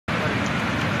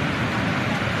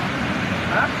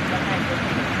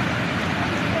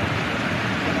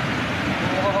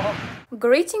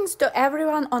Greetings to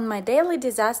everyone on my daily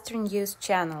disaster news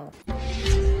channel.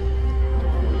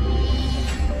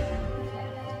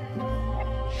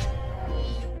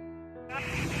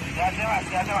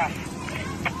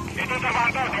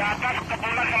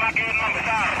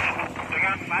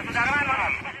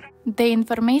 The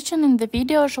information in the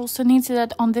video shows an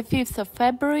incident on the 5th of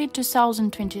February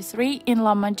 2023 in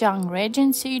Lumajang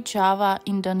Regency, Java,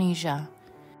 Indonesia.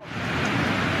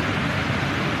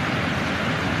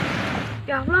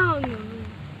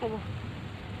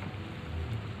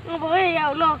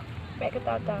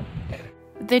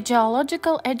 The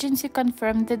Geological Agency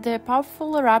confirmed that the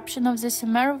powerful eruption of the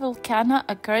Semeru volcano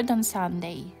occurred on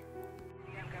Sunday.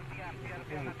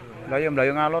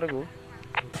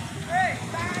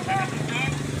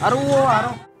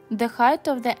 The height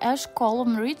of the ash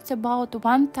column reached about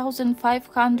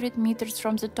 1,500 meters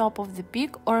from the top of the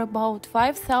peak, or about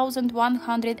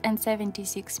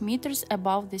 5,176 meters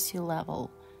above the sea level.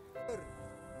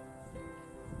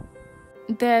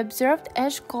 The observed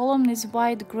ash column is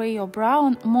white, gray or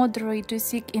brown, moderate to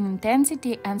thick in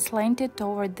intensity and slanted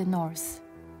toward the north.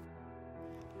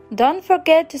 Don't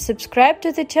forget to subscribe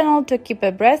to the channel to keep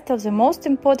abreast of the most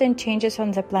important changes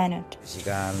on the planet.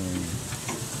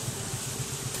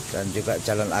 Dan juga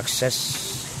jalan akses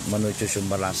menuju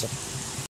sumber asap.